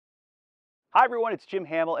Hi everyone, it's Jim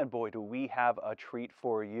Hamill, and boy do we have a treat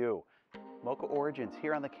for you. Moka Origins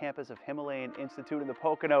here on the campus of Himalayan Institute in the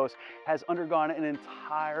Poconos has undergone an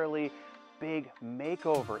entirely big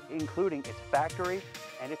makeover, including its factory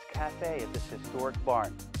and its cafe at this historic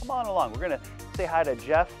barn. Come on along, we're gonna say hi to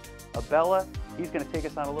Jeff Abella. He's gonna take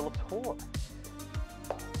us on a little tour.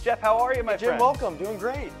 Jeff, how are you, my friend? Jim, welcome. Doing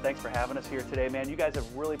great. Thanks for having us here today, man. You guys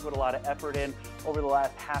have really put a lot of effort in over the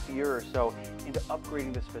last half year or so into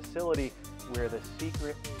upgrading this facility where the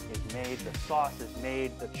secret is made, the sauce is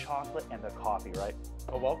made, the chocolate and the coffee, right?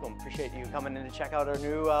 Well, welcome. Appreciate you coming in to check out our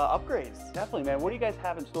new upgrades. Definitely, man. What do you guys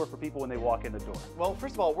have in store for people when they walk in the door? Well,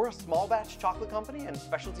 first of all, we're a small batch chocolate company and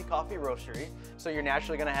specialty coffee roastery, so you're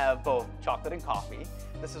naturally going to have both chocolate and coffee.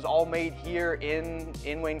 This is all made here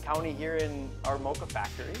in Wayne County, here in our Moka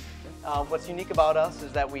factory. What's unique about us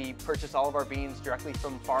is that we purchase all of our beans directly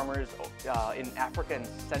from farmers in Africa and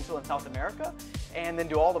Central and South America, and then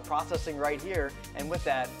do all the processing right here, and with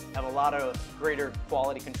that, have a lot of greater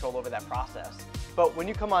quality control over that process. But when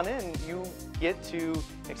you come on in, you get to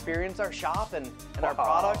experience our shop and our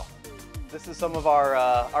product. This is some of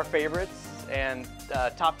our favorites and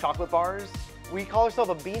top chocolate bars. We call ourselves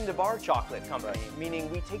a bean-to-bar chocolate company, meaning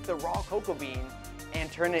we take the raw cocoa bean and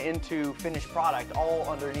turn it into finished product all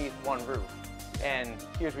underneath one roof. And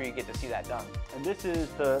here's where you get to see that done. And this is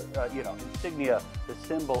the insignia, the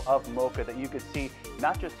symbol of Moka that you could see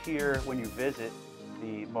not just here when you visit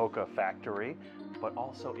the Moka factory, but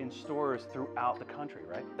also in stores throughout the country,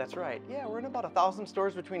 right? That's right. Yeah, we're in about 1,000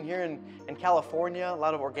 stores between here and California, a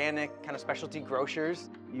lot of organic kind of specialty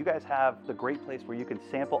grocers. You guys have the great place where you can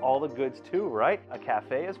sample all the goods too, right? A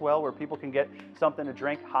cafe as well where people can get something to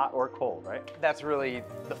drink hot or cold, right? That's really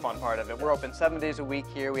the fun part of it. We're open 7 days a week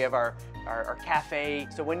here. We have our cafe.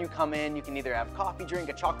 So when you come in, you can either have a coffee drink,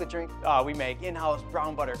 a chocolate drink. We make in-house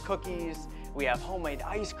brown butter cookies. We have homemade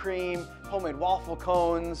ice cream, homemade waffle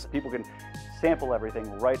cones. People can sample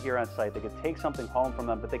everything right here on site. They can take something home from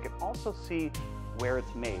them, but they can also see where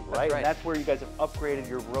it's made, right? That's right. And that's where you guys have upgraded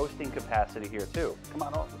your roasting capacity here too. Come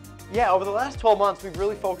on over. Yeah, over the last 12 months, we've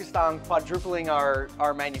really focused on quadrupling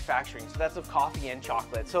our manufacturing. So that's of coffee and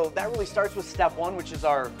chocolate. So that really starts with step one, which is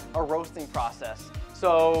our roasting process.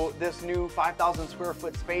 So this new 5,000 square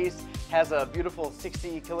foot space has a beautiful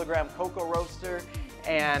 60 kilogram cocoa roaster,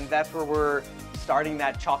 and that's where we're starting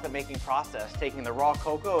that chocolate making process, taking the raw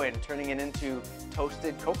cocoa and turning it into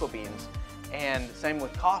toasted cocoa beans. And same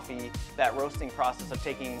with coffee, that roasting process of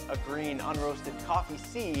taking a green unroasted coffee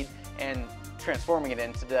seed and transforming it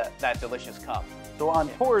into that delicious cup. So on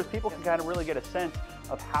tours, people can kind of really get a sense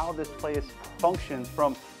of how this place functions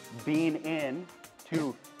from bean in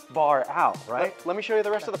to bar out, right? Let me show you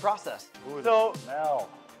the rest of the process. Ooh, so the smell.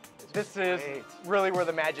 This is really where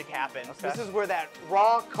the magic happens. Okay. This is where that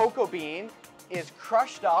raw cocoa bean is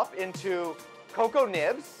crushed up into cocoa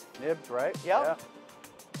nibs. Nibs, right? Yep. Yeah.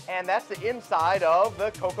 And that's the inside of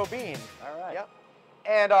the cocoa bean. All right. Yep.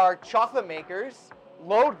 And our chocolate makers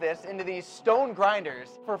load this into these stone grinders.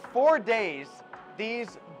 For 4 days,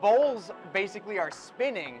 these bowls basically are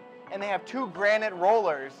spinning, and they have 2 granite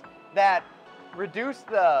rollers that reduce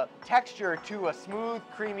the texture to a smooth,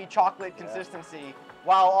 creamy chocolate consistency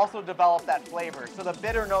while also develop that flavor. So the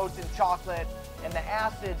bitter notes in chocolate and the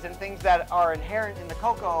acids and things that are inherent in the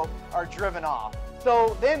cocoa are driven off.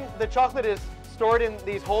 So then the chocolate is stored in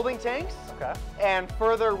these holding tanks and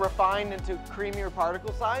further refined into creamier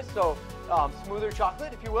particle size, so smoother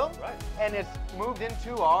chocolate, if you will. Right. And it's moved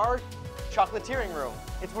into our chocolatiering room.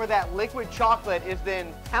 It's where that liquid chocolate is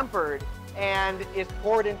then tempered and is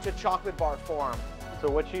poured into chocolate bar form. So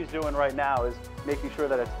what she's doing right now is making sure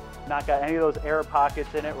that it's not got any of those air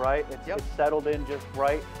pockets in it, right? It's settled in just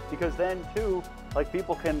right, because then too, like,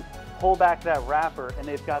 people can pull back that wrapper and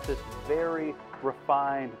they've got this very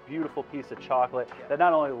refined, beautiful piece of chocolate that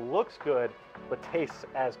not only looks good, but tastes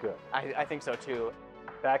as good. I think so too.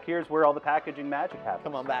 Back here's where all the packaging magic happens.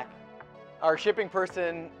 Come on back. Our shipping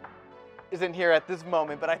person isn't here at this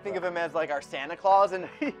moment, but I think of him as like our Santa Claus, and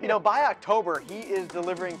you know, by October, he is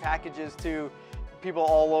delivering packages to people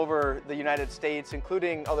all over the United States,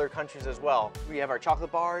 including other countries as well. We have our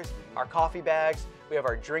chocolate bars, our coffee bags, we have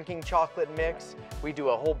our drinking chocolate mix. We do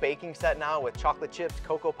a whole baking set now with chocolate chips,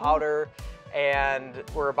 cocoa powder, and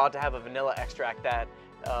we're about to have a vanilla extract that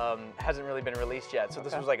hasn't really been released yet. So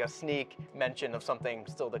this was like a sneak mention of something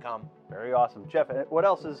still to come. Very awesome. Jeff, what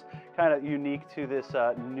else is kind of unique to this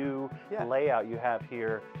new layout you have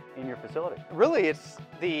here in your facility? Really, it's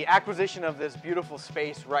the acquisition of this beautiful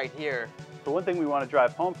space right here. The one thing we want to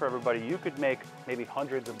drive home for everybody, you could make maybe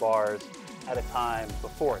hundreds of bars at a time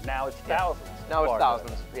before. Now it's thousands. Now it's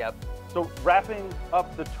thousands, yep. So wrapping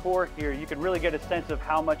up the tour here, you can really get a sense of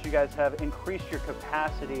how much you guys have increased your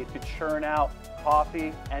capacity to churn out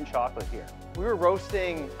coffee and chocolate here. We were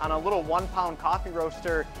roasting on a little 1-pound coffee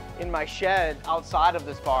roaster in my shed outside of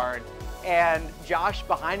this barn, and Josh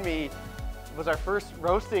behind me was our first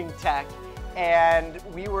roasting tech, and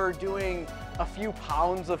we were doing a few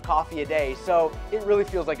pounds of coffee a day. So it really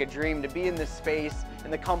feels like a dream to be in this space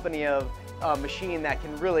in the company of a machine that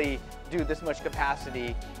can really do this much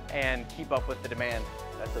capacity and keep up with the demand.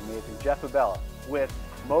 That's amazing. Jeff Abella with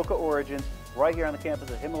Moka Origins right here on the campus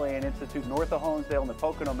of Himalayan Institute, north of Honesdale in the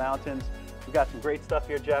Pocono Mountains. We've got some great stuff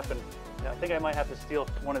here, Jeff, and I think I might have to steal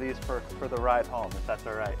one of these for the ride home, if that's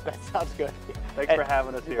all right. That sounds good. Thanks for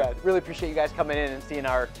having us here. Really appreciate you guys coming in and seeing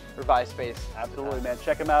our revised space. Absolutely, man.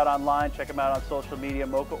 Check them out online, check them out on social media,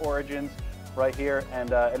 Moka Origins right here,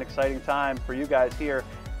 and an exciting time for you guys here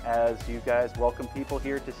as you guys welcome people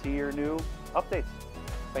here to see your new updates.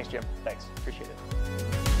 Thanks, Jim. Thanks. Appreciate it.